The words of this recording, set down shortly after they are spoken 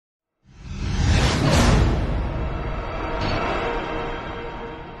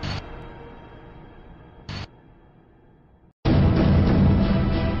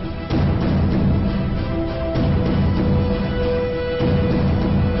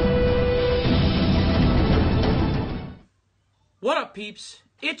up, peeps?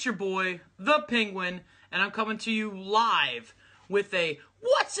 It's your boy, the Penguin, and I'm coming to you live with a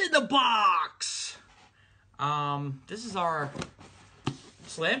What's in the Box? This is our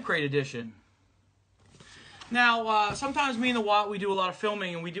Slam Crate edition. Now, sometimes me and the Watt, we do a lot of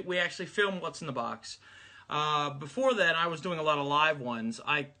filming, and we actually film What's in the Box. Before that, I was doing a lot of live ones.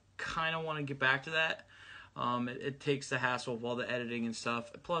 I kind of want to get back to that. It takes the hassle of all the editing and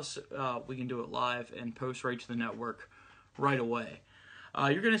stuff. Plus, we can do it live and post right to the network right away.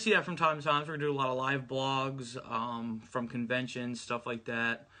 You're going to see that from time to time. We're going to do a lot of live blogs from conventions, stuff like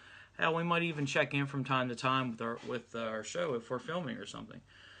that. Hell, we might even check in from time to time with our show if we're filming or something.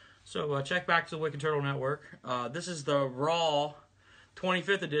 So check back to the Wicked Turtle Network. This is the Raw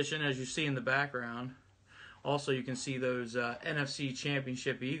 25th edition, as you see in the background. Also, you can see those NFC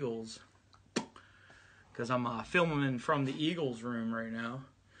Championship Eagles, because I'm filming from the Eagles room right now.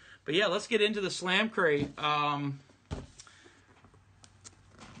 But yeah, let's get into the Slam Crate.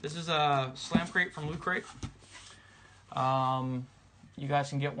 This is a Slam Crate from Lootcrate. You guys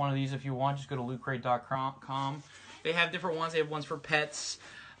can get one of these if you want. Just go to lootcrate.com. They have different ones. They have ones for pets.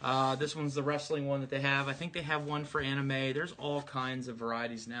 This one's the wrestling one that they have. I think they have one for anime. There's all kinds of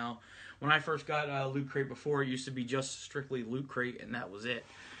varieties now. When I first got Loot Crate before, it used to be just strictly Loot Crate, and that was it.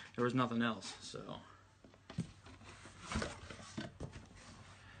 There was nothing else. So,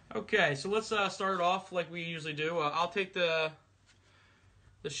 okay, so let's start it off like we usually do. I'll take the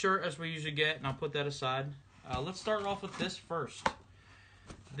shirt as we usually get, and I'll put that aside. Let's start off with this first.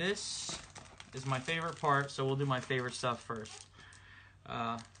 This is my favorite part, so we'll do my favorite stuff first.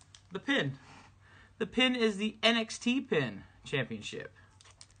 The pin. The pin is the NXT Pin Championship.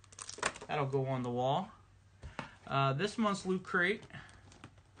 That'll go on the wall. This month's Loot Crate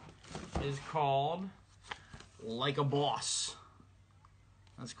is called Like a Boss.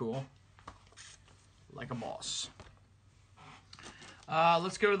 That's cool. Like a Boss.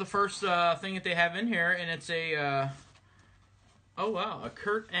 Let's go to the first thing that they have in here, and it's a oh wow, a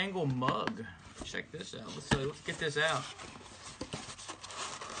Kurt Angle mug. Check this out. Let's get this out.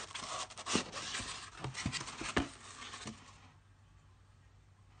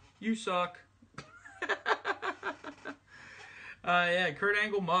 You suck. Yeah, Kurt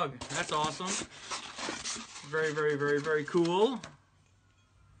Angle mug. That's awesome. Very, very, very, very cool.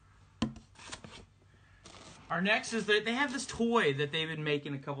 Our next is that they have this toy that they've been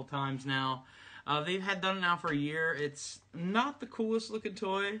making a couple times now. They've done it now for a year. It's not the coolest looking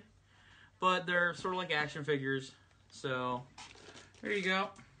toy, but they're sort of like action figures. So, there you go.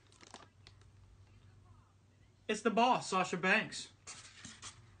 It's the boss, Sasha Banks.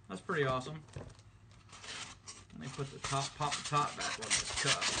 That's pretty awesome. And they pop the top back on this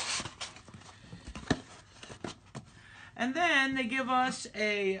cup. And then they give us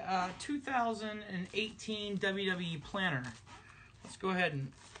a 2018 WWE planner. Let's go ahead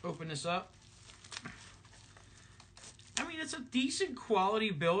and open this up. I mean, it's a decent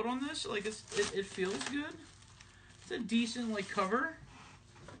quality build on this. Like, it feels good. It's a decent, like, cover.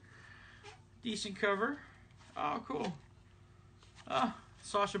 Decent cover. Oh, cool. Ah,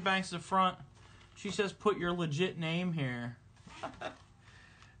 Sasha Banks in the front. She says, put your legit name here.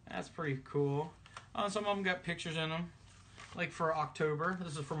 That's pretty cool. Some of them got pictures in them. Like for October.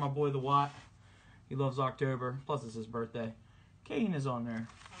 This is for my boy, the Watt. He loves October. Plus, it's his birthday. Kane is on there.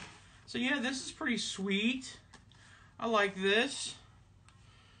 So, yeah, this is pretty sweet. I like this.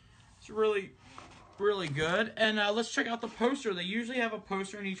 It's really, really good. And let's check out the poster. They usually have a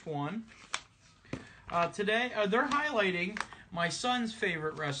poster in each one. Today, they're highlighting my son's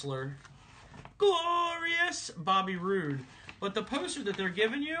favorite wrestler, Glorious Bobby Roode. But the poster that they're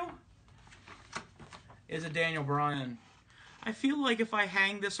giving you is a Daniel Bryan. I feel like if I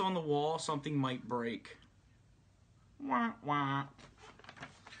hang this on the wall, something might break. Wah, wah.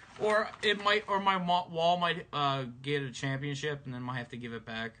 Or it might, or my wall might get a championship, and then might have to give it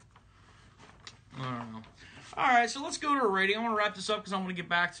back. I don't know. All right, so let's go to a rating. I'm gonna wrap this up because I'm gonna get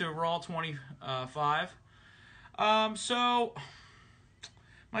back to Raw 25. So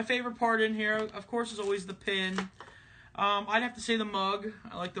my favorite part in here, of course, is always the pin. I'd have to say the mug.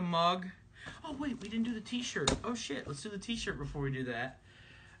 I like the mug. Oh, wait, we didn't do the t-shirt. Oh, shit. Let's do the t-shirt before we do that.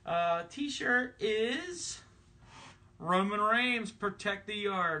 T-shirt is Roman Reigns, Protect the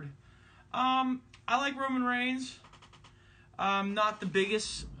Yard. I like Roman Reigns. I'm not the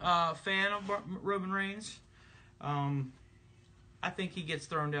biggest fan of Roman Reigns. I think he gets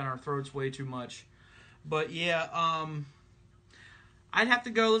thrown down our throats way too much. But, yeah, I'd have to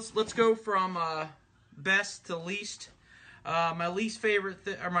go, let's go from best to least. My least favorite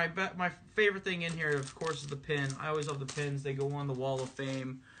or my favorite thing in here, of course, is the pin. I always love the pins. They go on the Wall of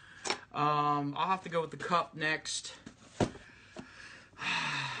Fame. I'll have to go with the cup next.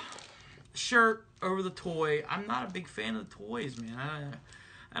 shirt over the toy. I'm not a big fan of the toys, man.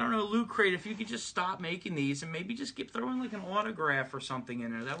 I don't know, Loot Crate, if you could just stop making these and maybe just throw in like an autograph or something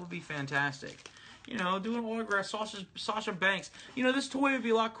in there, that would be fantastic. You know, do an autograph, Sasha Banks. You know, this toy would be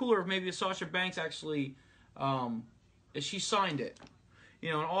a lot cooler if maybe Sasha Banks actually, if she signed it.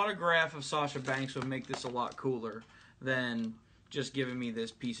 You know, an autograph of Sasha Banks would make this a lot cooler than just giving me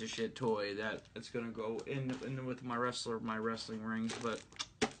this piece of shit toy that's going to go in with my wrestling rings. But,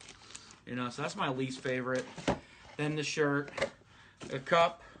 you know, so that's my least favorite. Then the shirt, a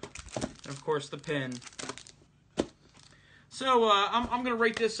cup, and of course the pin. So, I'm going to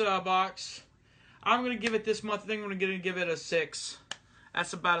rate this box. I'm going to give it this month. I think I'm going to give it a 6.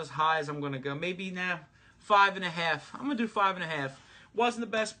 That's about as high as I'm going to go. Maybe now 5.5. I'm going to do 5.5. Wasn't the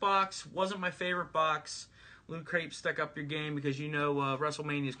best box. Wasn't my favorite box. Loot Crate, step up your game because you know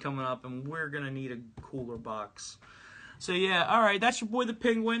WrestleMania is coming up and we're going to need a cooler box. So yeah, alright, that's your boy the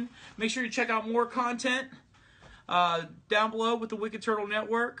Penguin. Make sure you check out more content down below with the Wicked Turtle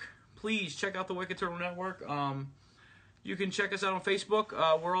Network. Please check out the Wicked Turtle Network. You can check us out on Facebook.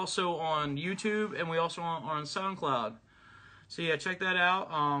 We're also on YouTube and we also on SoundCloud. So yeah, check that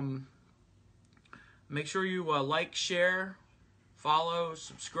out. Make sure you like, share, follow,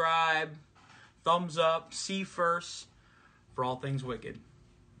 subscribe, thumbs up, see first for all things Wicked.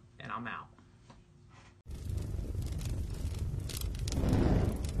 And I'm out.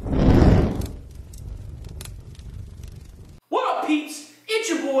 What up, peeps? It's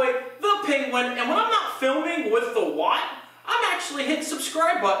your boy, the Penguin, and when I'm not filming with the what, I'm actually hitting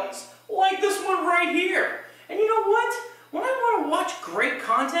subscribe buttons, like this one right here. And you know what? When I want to watch great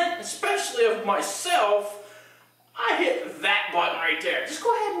content, especially of myself, I hit that button right there. Just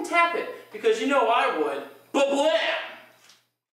go ahead and tap it, because you know I would. Ba-blam!